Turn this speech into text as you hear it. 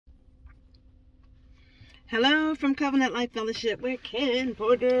Hello from Covenant Life Fellowship, where Ken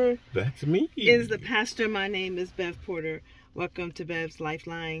Porter That's me. is the pastor. My name is Bev Porter. Welcome to Bev's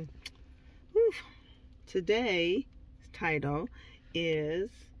Lifeline. Whew. Today's title is,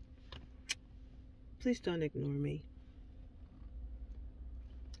 Please Don't Ignore Me.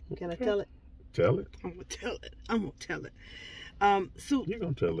 Can I tell it? Tell it. I'm going to tell it. You're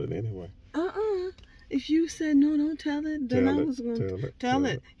going to tell it anyway. If you said no, don't tell it, then I was going to tell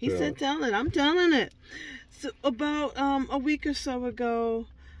it. He said tell it. I'm telling it. So about a week or so ago,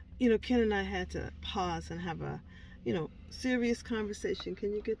 Ken and I had to pause and have a, serious conversation.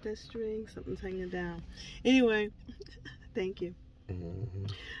 Can you get that string? Something's hanging down. Anyway, thank you. Mm-hmm.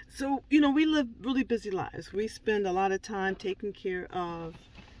 So, we live really busy lives. We spend a lot of time taking care of,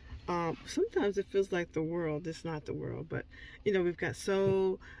 sometimes it feels like the world. It's not the world, but, we've got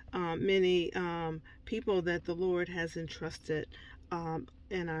so many people that the Lord has entrusted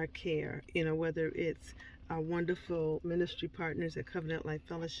in our care, whether it's our wonderful ministry partners at Covenant Life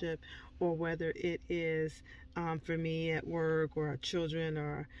Fellowship, or whether it is for me at work, or our children,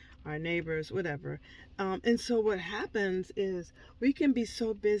 or our neighbors, whatever. And so what happens is we can be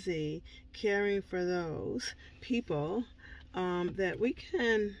so busy caring for those people that we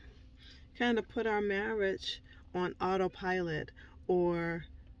can kind of put our marriage on autopilot, or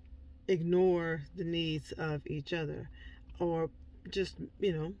ignore the needs of each other, or just,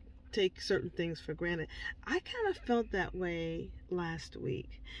 take certain things for granted. I kind of felt that way last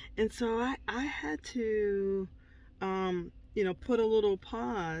week. And so I had to, put a little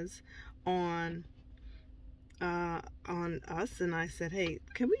pause on us. And I said, hey,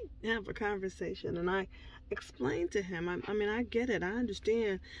 can we have a conversation? And I explained to him, I get it. I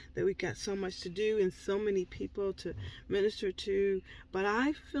understand that we got so much to do and so many people to minister to, but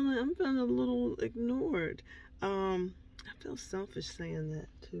I'm feeling a little ignored. I feel selfish saying that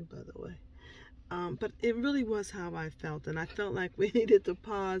too, by the way. But it really was how I felt, and I felt like we needed to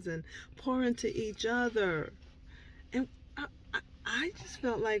pause and pour into each other. And I just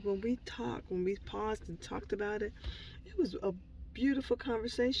felt like when we paused and talked about it, it was a beautiful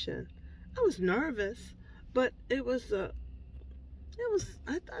conversation. I was nervous, but I thought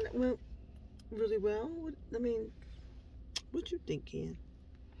it went really well. What you think, Ken?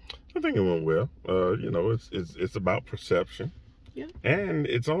 I think it went well. It's about perception. Yeah. And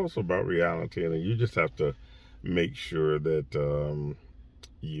it's also about reality. And you just have to make sure that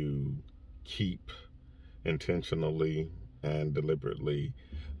you keep intentionally and deliberately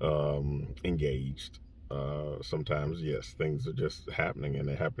engaged. Sometimes, yes, things are just happening, and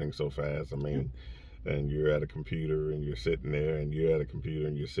they're happening so fast. And you're at a computer and you're sitting there, and you're at a computer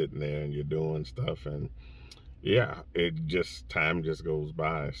and you're sitting there and you're doing stuff, and time just goes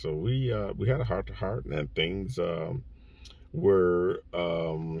by. So we had a heart to heart, and things were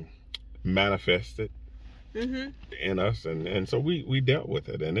manifested in us, and so we dealt with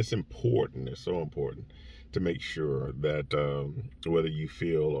it. And it's so important to make sure that whether you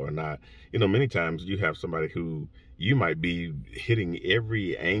feel or not, many times you have somebody who you might be hitting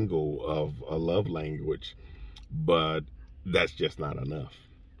every angle of a love language, but that's just not enough.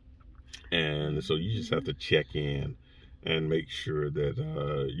 And so you just have to check in and make sure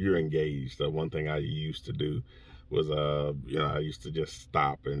that you're engaged. One thing I used to do was, I used to just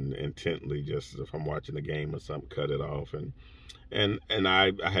stop and intently, just if I'm watching a game or something, cut it off. And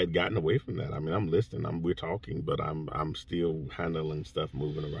I had gotten away from that. I'm listening, we're talking, but I'm still handling stuff,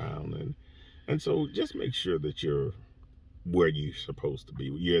 moving around. And so just make sure that you're where you're supposed to be.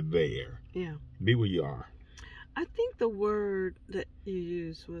 You're there. Yeah. Be where you are. I think the word that you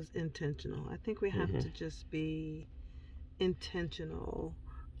used was intentional. I think we have to just be intentional,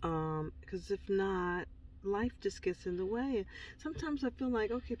 because if not, life just gets in the way. Sometimes I feel like,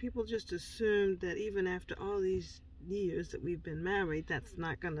 okay, people just assume that even after all these years that we've been married,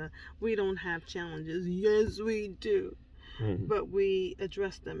 we don't have challenges. Yes, we do. But we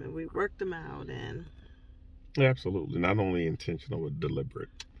address them and we work them out, and absolutely, not only intentional but deliberate.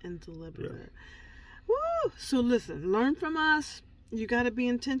 Yeah. Woo! So listen, learn from us. You got to be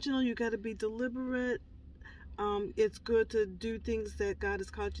intentional. You got to be deliberate. It's good to do things that God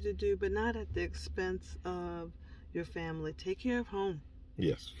has called you to do, but not at the expense of your family. Take care of home.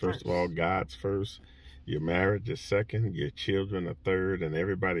 Yes. First of all, God's first. Your marriage is second. Your children are third, and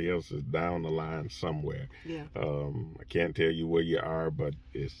everybody else is down the line somewhere. Yeah. I can't tell you where you are, but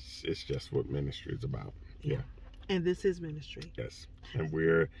it's just what ministry is about. Yeah. And this is ministry. Yes. And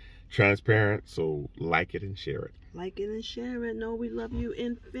we're transparent, so like it and share it. Like it and share it. No, we love you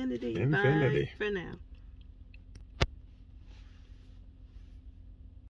infinity. Infinity. Bye for now.